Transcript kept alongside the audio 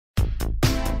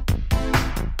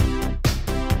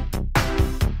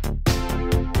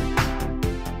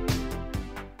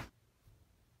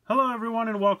Hello everyone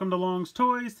and welcome to Long's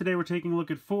Toys. Today we're taking a look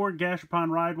at 4 Gashapon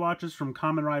Ridewatches from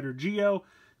Kamen Rider Geo.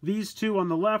 These two on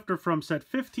the left are from set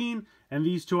 15 and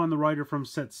these two on the right are from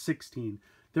set 16.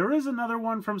 There is another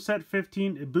one from set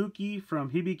 15, Ibuki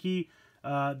from Hibiki,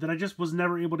 that I just was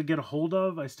never able to get a hold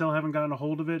of. I still haven't gotten a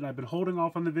hold of it, and I've been holding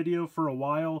off on the video for a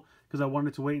while because I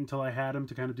wanted to wait until I had him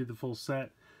to kind of do the full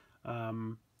set.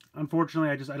 Unfortunately,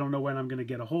 I don't know when I'm going to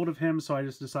get a hold of him, so I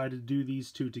just decided to do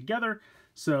these two together.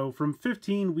 So from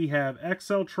 15, we have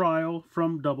Accel Trial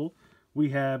from Double. We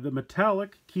have the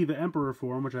metallic Key the Emperor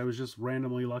form, which I was just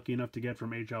randomly lucky enough to get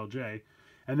from HLJ.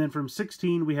 And then from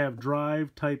 16, we have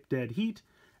Drive Type Dead Heat.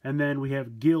 And then we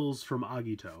have Gills from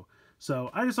Agito.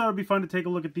 So I just thought it would be fun to take a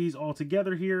look at these all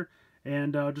together here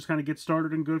and just kind of get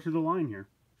started and go through the line here.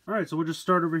 Alright, so we'll just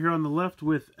start over here on the left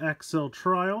with Accel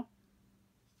Trial.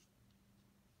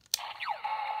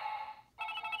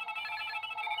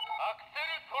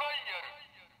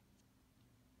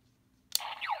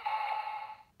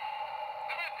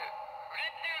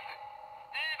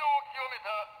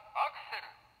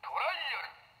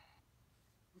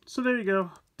 So there you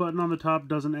go. Button on the top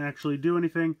doesn't actually do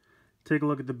anything. Take a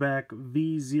look at the back,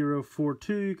 V042.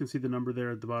 You can see the number there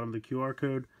at the bottom of the QR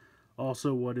code.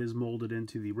 Also what is molded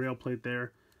into the rail plate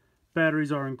there.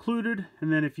 Batteries are included.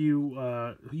 And then if you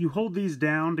you hold these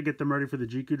down to get them ready for the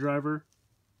Jiku driver.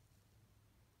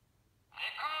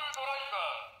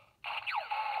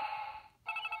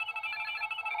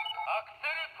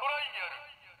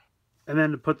 And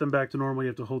then to put them back to normal, you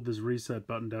have to hold this reset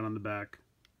button down on the back.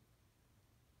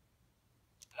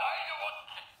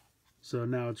 So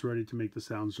now it's ready to make the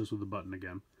sounds just with the button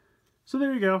again. So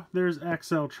there you go. There's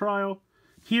Accel Trial.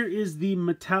 Here is the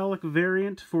metallic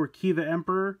variant for Key the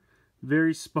Emperor.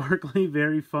 Very sparkly,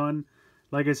 very fun.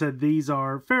 Like I said, these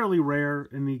are fairly rare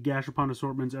in the Gashapon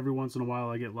assortments. Every once in a while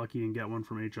I get lucky and get one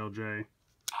from HLJ.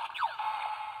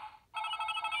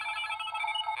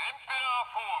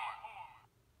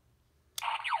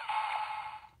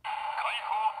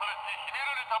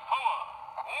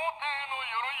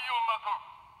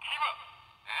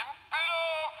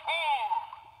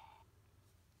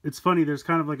 It's funny, there's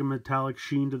kind of like a metallic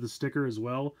sheen to the sticker as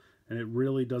well, and it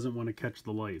really doesn't want to catch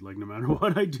the light, like no matter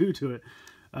what I do to it.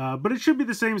 But it should be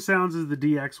the same sounds as the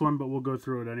DX one, but we'll go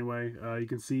through it anyway. You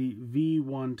can see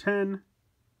V110.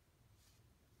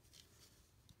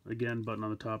 Again, button on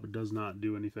the top, it does not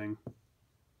do anything.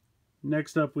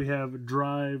 Next up we have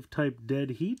Drive Type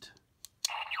Dead Heat.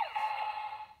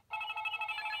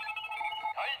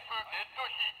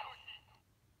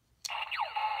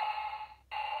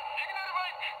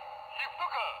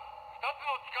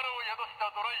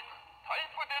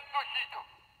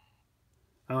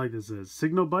 I like this as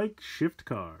Signal Bike Shift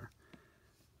Car.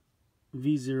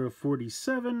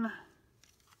 V047.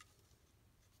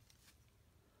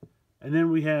 And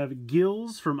then we have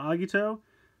Gills from Agito,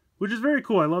 which is very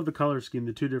cool. I love the color scheme.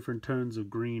 The two different tones of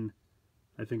green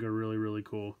I think are really, really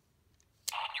cool.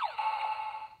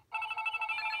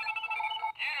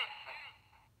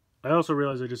 I also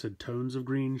realized I just said tones of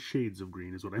green, shades of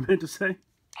green is what I meant to say.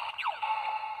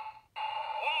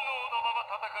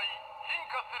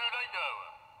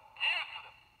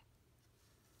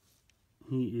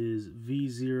 He is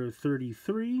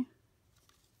V033.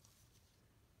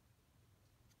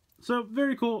 So,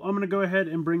 very cool. I'm going to go ahead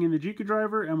and bring in the Jiku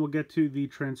driver and we'll get to the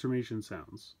transformation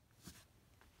sounds.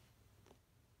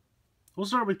 We'll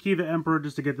start with Key the Emperor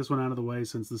just to get this one out of the way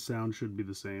since the sound should be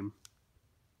the same.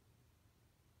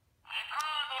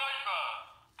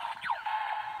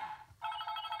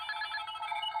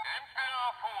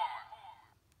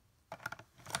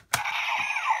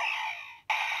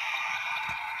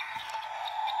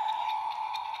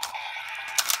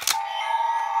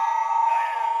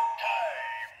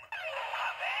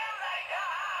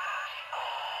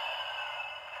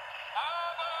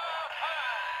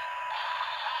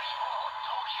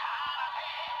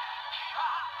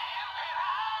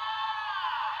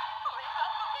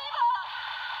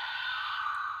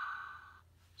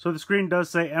 So the screen does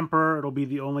say Emperor. It'll be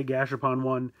the only Gashapon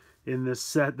one in this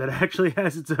set that actually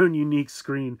has its own unique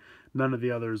screen. None of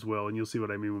the others will, and you'll see what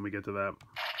I mean when we get to that.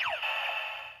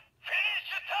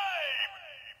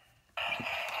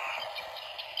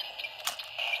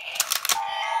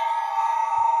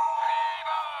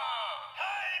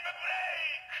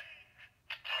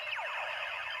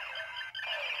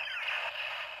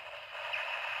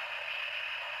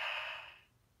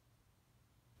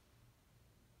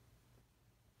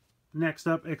 Next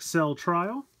up, Accel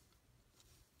Trial.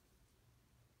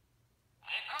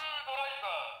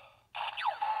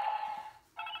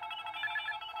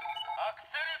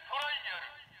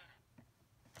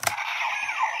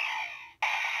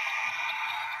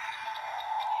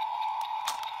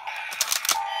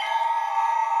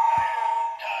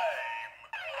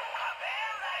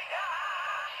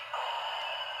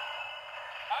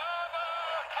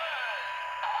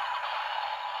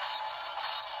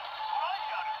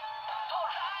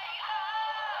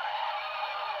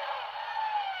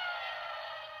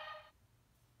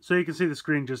 So you can see the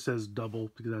screen just says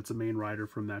double because that's the main rider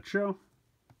from that show.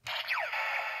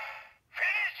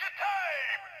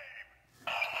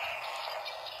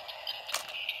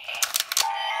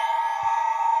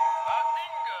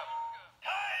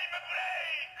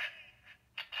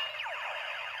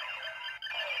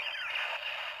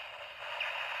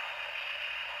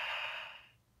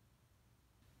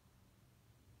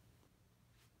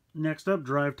 Next up,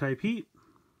 drive type heat,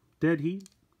 dead heat.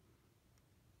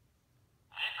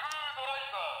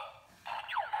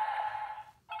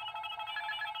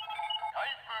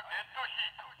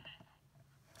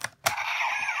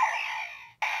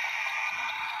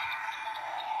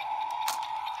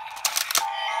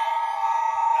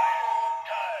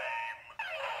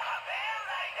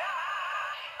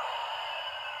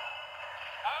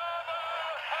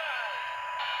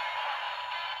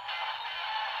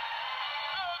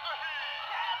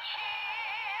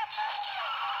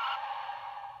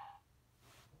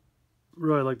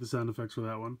 Really like the sound effects for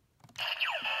that one.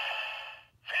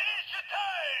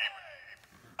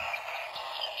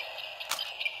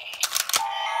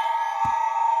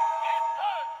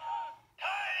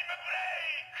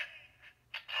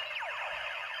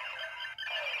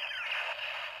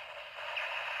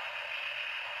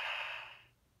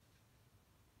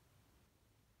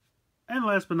 And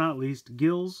last but not least,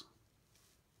 Gills.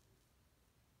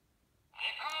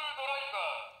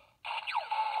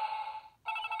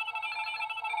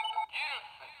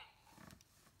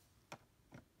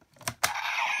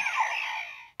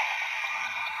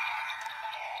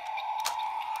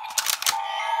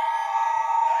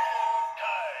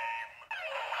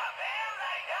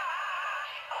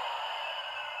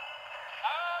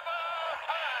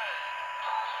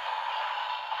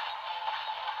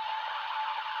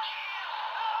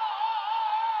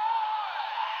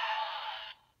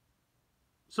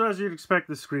 So as you'd expect,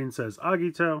 the screen says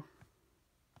Agito.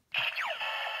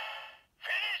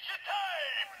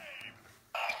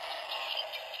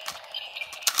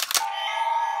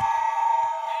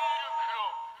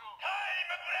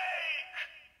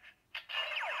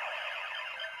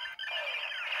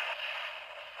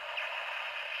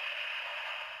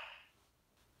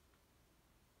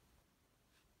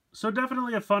 So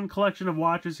definitely a fun collection of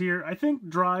watches here. I think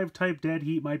Drive Type Dead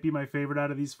Heat might be my favorite out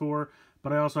of these four,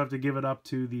 but I also have to give it up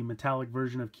to the metallic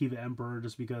version of Kiva Emperor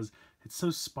just because it's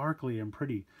so sparkly and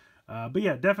pretty. But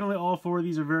yeah, definitely all four of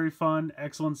these are very fun,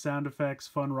 excellent sound effects,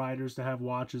 fun riders to have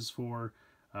watches for,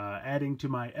 adding to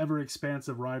my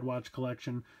ever-expansive ride watch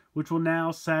collection, which will now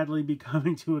sadly be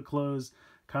coming to a close.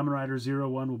 Kamen Rider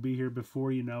 01 will be here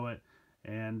before you know it.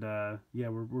 And yeah,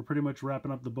 we're pretty much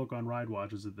wrapping up the book on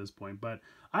Ridewatches at this point. But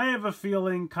I have a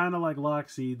feeling, kind of like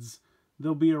Lockseeds,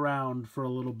 they'll be around for a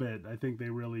little bit. I think they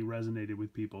really resonated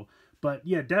with people. But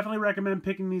yeah, definitely recommend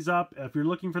picking these up. If you're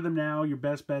looking for them now, your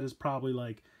best bet is probably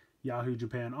like Yahoo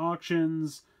Japan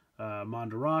Auctions,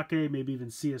 Mandarake, maybe even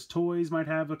CS Toys might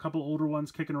have a couple older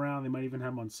ones kicking around. They might even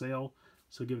have them on sale,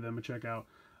 so give them a check out.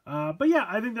 But yeah,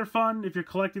 I think they're fun. If you're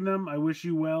collecting them, I wish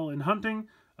you well in hunting.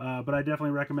 But I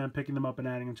definitely recommend picking them up and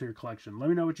adding them to your collection. Let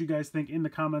me know what you guys think in the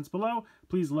comments below.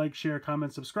 Please like, share,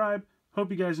 comment, subscribe. Hope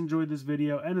you guys enjoyed this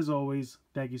video. And as always,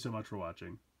 thank you so much for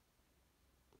watching.